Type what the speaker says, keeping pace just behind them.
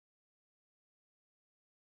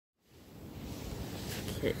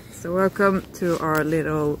Okay, so welcome to our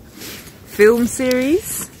little film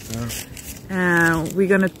series.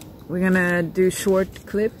 We're gonna do short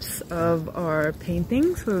clips of our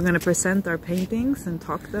paintings. We're gonna present our paintings and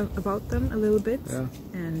talk about them a little bit. Yeah.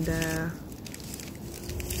 And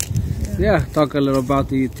talk a little about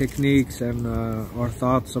the techniques and our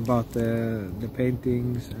thoughts about the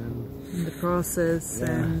paintings and the process,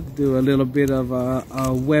 and do a little bit of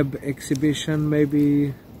a web exhibition,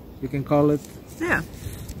 maybe you can call it. Yeah.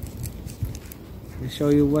 And show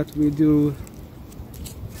you what we do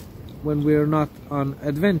when we're not on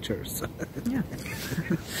adventures. Yeah.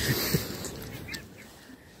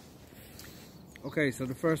 Okay, so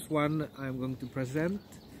the first one I'm going to present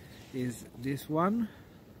is this one.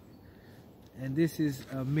 And this is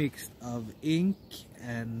a mix of ink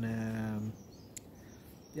and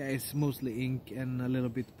it's mostly ink and a little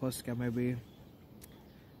bit Posca, maybe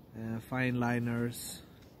fine liners.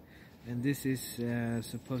 And this is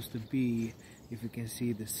supposed to be, if you can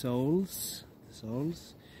see, the souls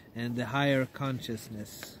and the higher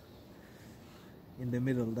consciousness in the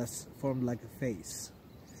middle, that's formed like a face,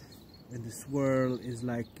 and the swirl is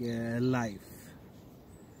like life.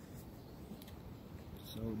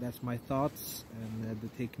 So that's my thoughts and the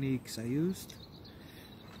techniques I used.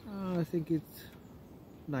 I think it's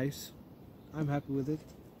nice. I'm happy with it.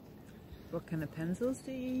 What kind of pencils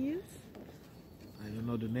do you use? I don't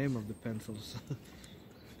know the name of the pencils.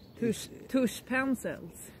 Touche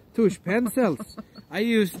pencils. Touche pencils. I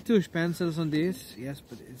use touche pencils on this, yes,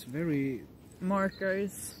 but it's very...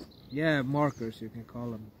 Markers. Yeah, markers you can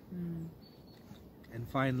call them. And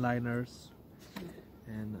fine liners.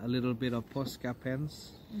 And a little bit of Posca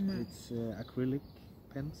pens. It's acrylic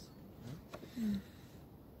pens.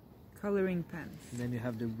 Coloring pens. And then you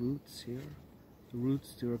have the roots here. The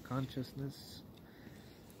roots to your consciousness.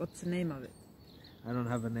 What's the name of it? I don't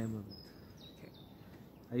have a name of it. Okay.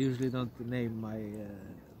 I usually don't name my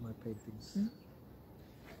my paintings.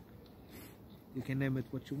 You can name it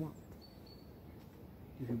what you want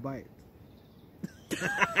if you buy it.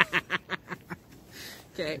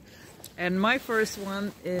 Okay, and my first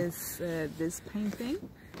one is this painting,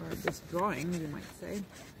 or this drawing you might say,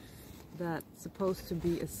 that's supposed to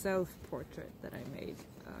be a self-portrait that I made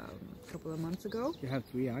a couple of months ago. You have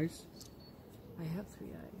 3 eyes? I have 3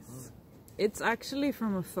 eyes. Oh. It's actually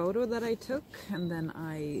from a photo that I took, and then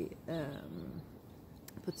I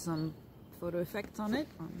put some photo effects on it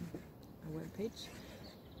on a webpage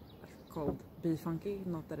called Be Funky.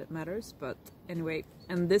 Not that it matters, but anyway.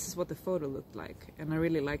 And this is what the photo looked like, and I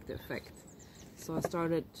really liked the effect. So I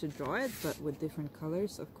started to draw it, but with different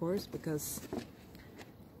colors, of course, because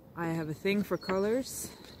I have a thing for colors.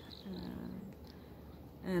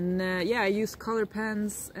 I use color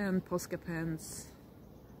pens and Posca pens.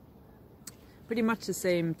 Pretty much the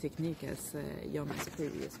same technique as Jonas'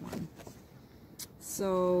 previous one.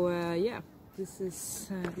 So this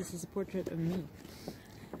is a portrait of me,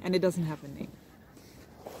 and it doesn't have a name.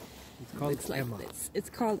 It's called Emma. Like this. It's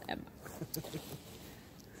called Emma.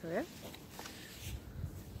 So yeah.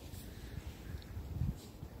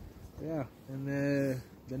 Yeah, and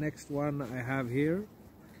the next one I have here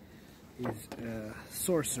is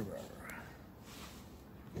Sorcerer.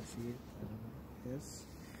 You see it? I don't know. Yes.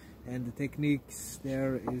 And the techniques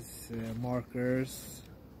there is markers,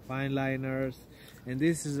 fine liners, and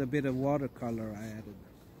this is a bit of watercolor I added.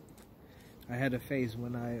 I had a phase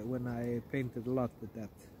when I painted a lot with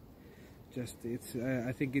that. Just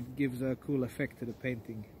I think it gives a cool effect to the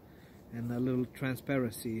painting, and a little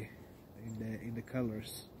transparency in the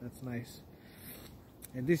colors. That's nice.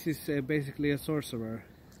 And this is basically a sorcerer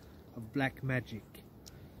of black magic.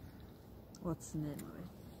 What's the name of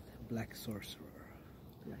it? Black Sorcerer.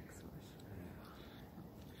 Black Sorcerer.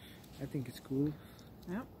 I think it's cool.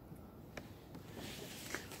 Yeah.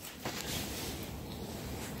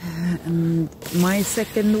 And my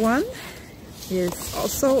second one is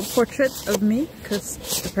also a portrait of me, because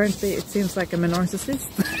apparently it seems like I'm a narcissist.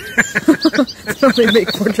 I only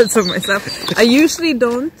make portraits of myself. I usually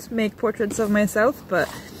don't make portraits of myself, but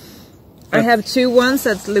I have 2 ones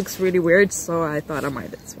that looks really weird, so I thought I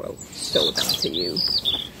might as well show them to you.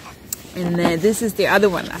 And this is the other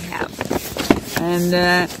one I have. And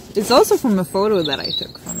it's also from a photo that I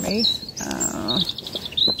took from me.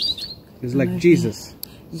 It's like Jesus.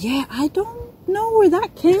 Yeah, I don't know where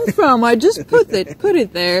that came from. I just put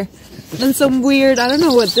it there. And some weird, I don't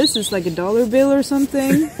know what this is, like a dollar bill or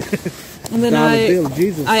something. And then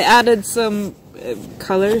I added some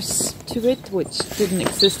colors to it, which didn't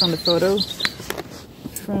exist on the photo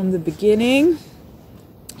from the beginning.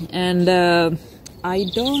 And I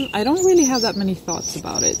don't really have that many thoughts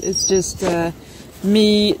about it. It's just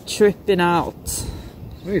me tripping out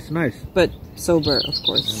Oh, it's nice. But sober, of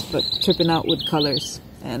course. But tripping out with colors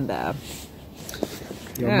and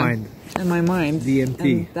Your mind. And my mind. DMT.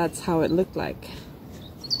 And that's how it looked like.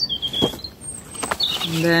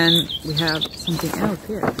 And then we have something else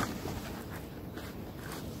here.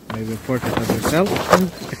 Maybe a portrait of yourself.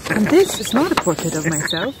 And this is not a portrait of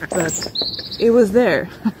myself, but it was there.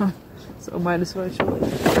 So I might as well show it.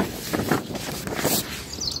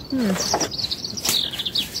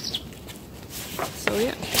 So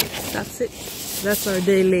yeah, that's it. That's our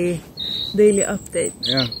daily update.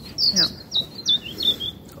 Yeah. Yeah.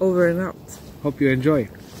 Over and out. Hope you enjoy.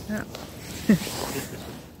 Yeah.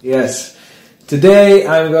 Yes. Today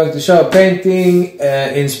I'm going to show a painting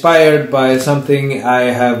inspired by something I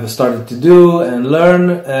have started to do and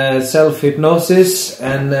learn, self-hypnosis,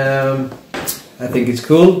 and I think it's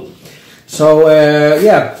cool. So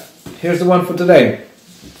yeah, here's the one for today.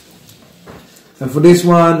 And for this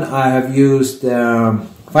one I have used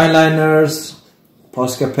fine liners,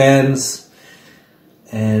 Posca pens,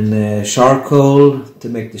 and charcoal to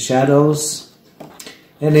make the shadows.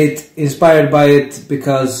 And it inspired by it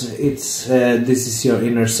because it's this is your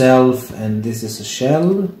inner self, and this is a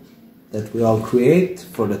shell that we all create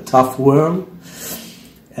for the tough world.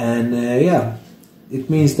 And yeah, it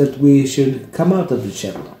means that we should come out of the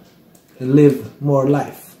shell and live more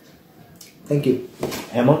life. Thank you,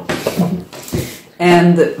 Emma.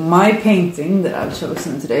 And my painting that I've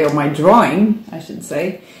chosen today, or my drawing, I should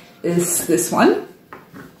say, is this one.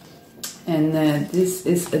 And this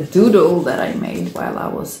is a doodle that I made while I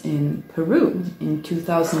was in Peru in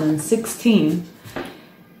 2016.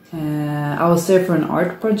 I was there for an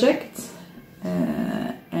art project,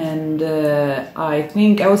 and I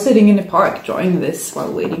think I was sitting in the park drawing this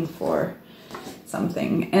while waiting for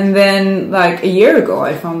something. And then like a year ago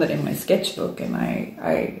I found it in my sketchbook, and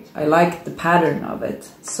I liked the pattern of it,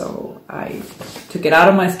 so I took it out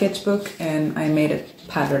of my sketchbook and I made a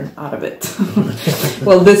pattern out of it.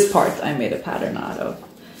 Well, this part I made a pattern out of,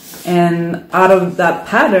 and out of that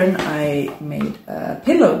pattern I made a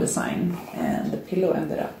pillow design, and the pillow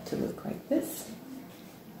ended up to look like this.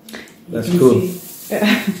 That's cool.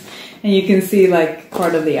 And you can see like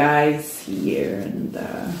part of the eyes here, and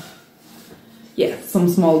yeah, some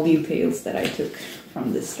small details that I took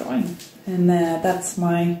from this drawing. And that's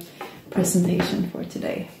my presentation for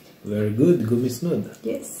today. Very good, gummisnodd.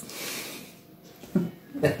 Yes.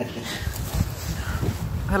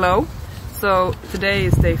 Hello. So today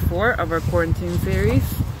is day 4 of our quarantine series,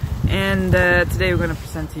 and today we're going to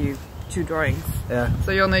present to you 2 drawings. Yeah.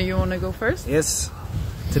 So Jonna, you want to go first? Yes.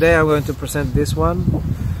 Today I'm going to present this one.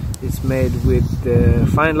 It's made with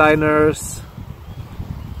fine liners,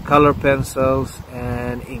 color pencils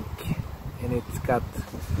and ink, and it's got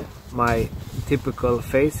my typical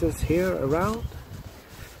faces here around,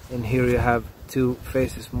 and here you have 2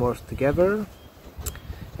 faces morphed together,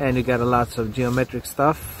 and you got a lots of geometric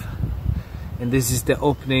stuff, and this is the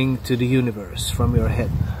opening to the universe from your head.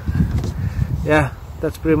 Yeah,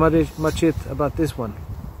 that's pretty much it about this one.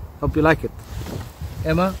 Hope you like it.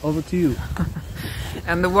 Emma, over to you.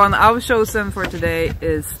 And the one I've chosen for today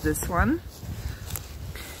is this one.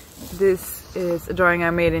 This is a drawing I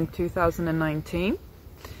made in 2019.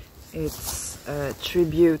 It's a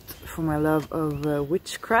tribute for my love of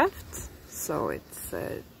witchcraft. So it's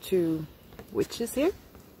 2 witches here,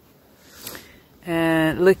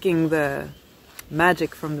 and looking the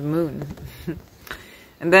magic from the moon.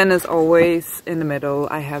 And then, as always, in the middle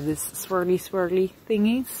I have this swirly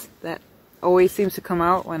thingies that always seems to come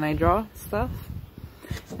out when I draw stuff.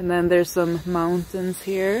 And then there's some mountains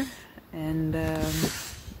here, and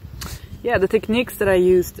yeah, the techniques that I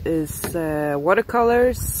used is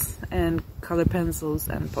watercolors and color pencils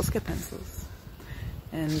and Posca pencils.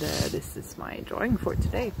 And this is my drawing for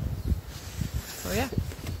today. So yeah.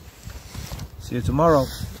 See you tomorrow.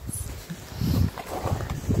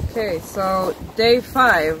 Okay, so day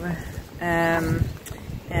 5, and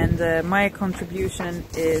my contribution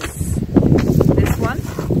is this one.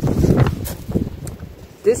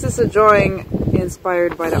 This is a drawing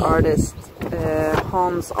inspired by the artist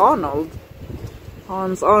Hans Arnold.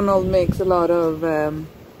 Hans Arnold makes a lot of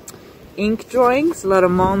ink drawings, a lot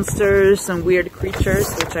of monsters and weird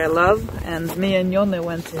creatures, which I love. And me and Jonna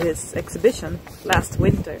went to his exhibition last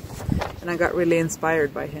winter, and I got really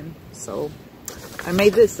inspired by him. So I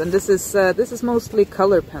made this, and this is mostly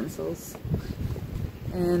color pencils,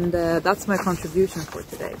 and that's my contribution for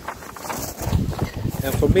today.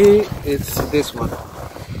 And for me, it's this one.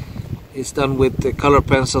 It's done with the color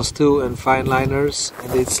pencils too and fine liners,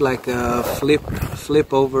 and it's like a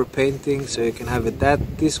flip over painting, so you can have it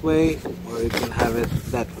this way or you can have it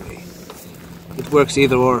that way. It works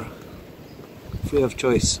either or. free of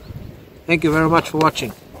choice. Thank you very much for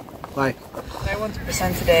watching. Bye. What I want to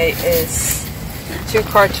present today is 2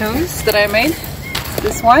 cartoons that I made.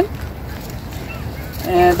 This one.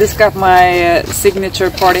 This got my signature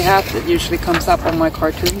party hat that usually comes up on my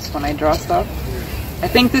cartoons when I draw stuff. I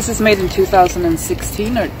think this is made in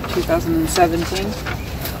 2016 or 2017.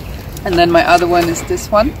 And then my other one is this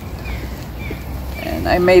one. And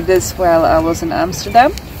I made this while I was in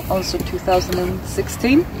Amsterdam, also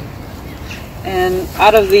 2016. And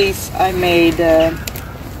out of these I made a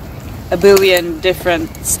billion different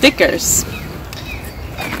stickers.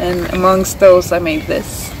 And amongst those I made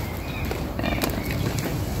this.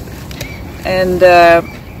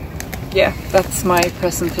 Yeah, that's my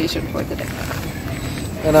presentation for today.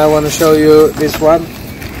 And I want to show you this one.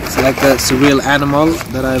 It's like a surreal animal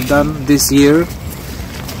that I've done this year.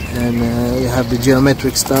 And you have the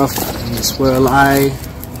geometric stuff and the swirl eye.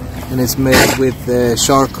 And it's made with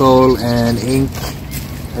charcoal and ink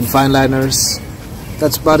and fine liners.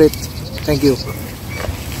 That's about it. Thank you.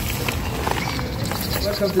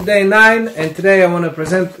 Welcome to day 9, and today I want to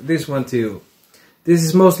present this one to you. This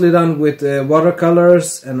is mostly done with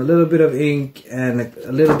watercolors and a little bit of ink and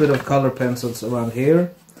a little bit of color pencils around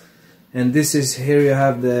here. And this is, here you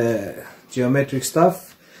have the geometric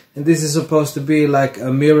stuff. And this is supposed to be like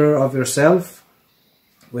a mirror of yourself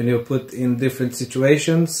when you're put in different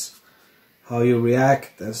situations, how you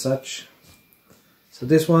react and such. So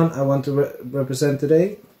this one I want to represent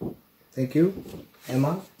today. Thank you,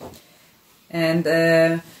 Emma. And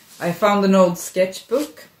I found an old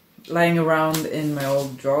sketchbook lying around in my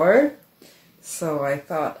old drawer, so I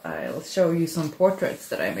thought I'll show you some portraits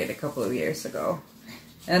that I made a couple of years ago.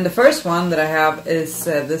 And the first one that I have is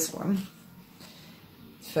this one.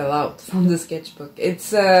 It fell out from the sketchbook.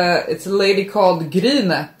 It's a lady called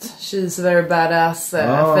Grynet. She's a very badass,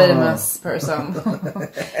 famous person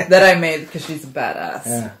that I made because she's a badass.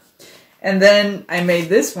 Yeah. And then I made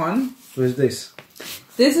this one. Who is this?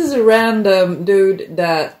 This is a random dude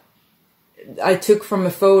that I took from a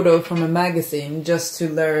photo from a magazine just to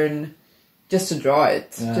learn, just to draw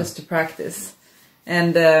it, just to practice.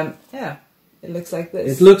 And yeah, it looks like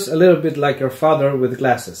this. It looks a little bit like your father with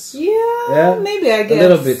glasses. Yeah, maybe, I guess. A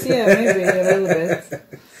little bit. Yeah, maybe a little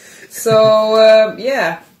bit. So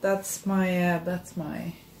yeah, that's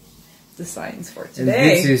my designs for today.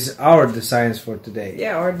 And this is our designs for today.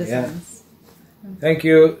 Yeah, our designs. Yeah. Thank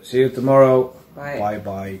you. See you tomorrow. Bye. Bye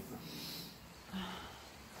bye.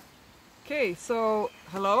 Okay, so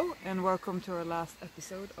hello and welcome to our last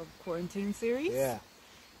episode of Quarantine Series. Yeah.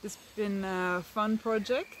 It's been a fun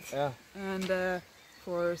project. Yeah. And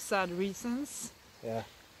for sad reasons. Yeah.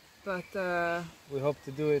 But we hope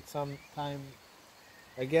to do it sometime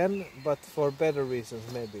again, but for better reasons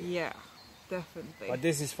maybe. yeah, definitely. But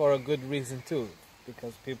this is for a good reason too,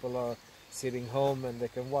 because people are sitting home and they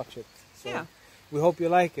can watch it. So yeah. we hope you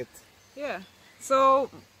like it. Yeah. So,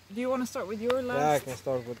 do you want to start with your last? Yeah, I can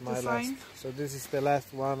start with my design? last. So this is the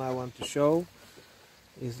last one I want to show.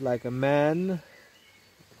 It's like a man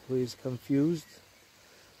who is confused.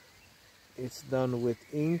 It's done with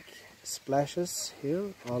ink splashes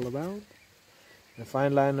here all around, and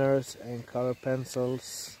fine liners and color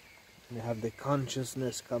pencils, and you have the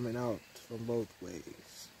consciousness coming out from both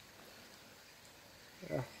ways.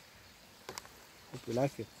 Yeah, hope you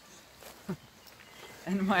like it.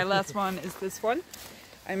 And my last one is this one.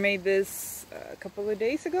 I made this a couple of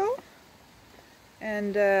days ago,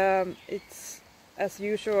 and it's as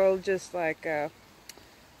usual just like a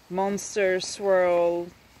monster swirl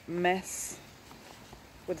mess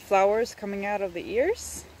with flowers coming out of the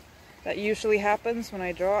ears. That usually happens when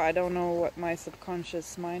I draw. I don't know what my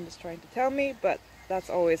subconscious mind is trying to tell me, but that's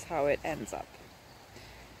always how it ends up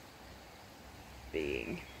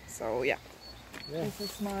being. So yeah. Yeah.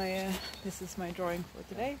 This is my drawing for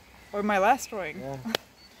today, or my last drawing. Yeah.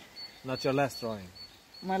 Not your last drawing.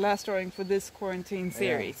 My last drawing for this quarantine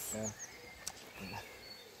series. Yeah.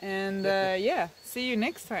 And yeah, see you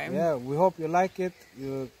next time. Yeah, we hope you like it.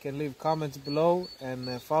 You can leave comments below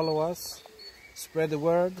and follow us. Spread the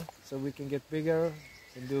word so we can get bigger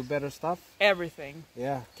and do better stuff. Everything.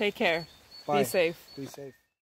 Yeah. Take care. Bye. Be safe. Be safe.